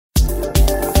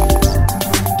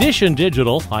Dish and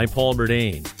Digital, I'm Paul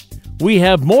Murnane. We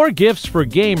have more gifts for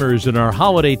gamers in our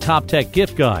Holiday Top Tech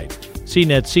Gift Guide.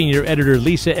 CNET Senior Editor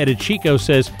Lisa Edichico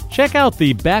says, check out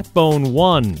the Backbone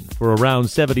One for around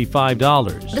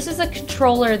 $75. This is a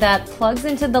controller that plugs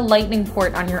into the lightning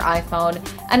port on your iPhone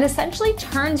and essentially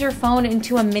turns your phone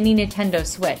into a mini Nintendo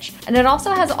Switch. And it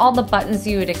also has all the buttons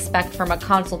you would expect from a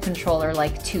console controller,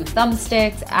 like 2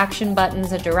 thumbsticks, action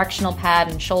buttons, a directional pad,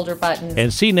 and shoulder buttons.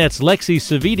 And CNET's Lexi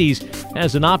Savides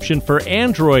has an option for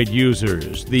Android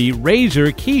users, the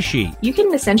Razer Kishi. You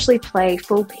can essentially play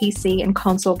full PC and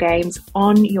console games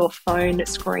on your phone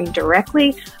screen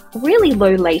directly. Really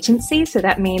low latency, so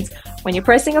that means when you're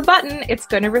pressing a button, it's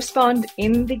going to respond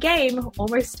in the game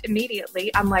almost immediately,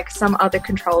 unlike some other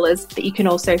controllers that you can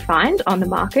also find on the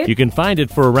market. You can find it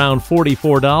for around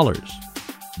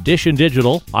 $44. Dish and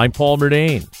Digital, I'm Paul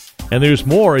Murnane. And there's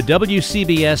more at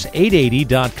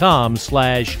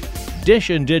WCBS880.com/Dish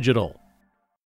and Digital.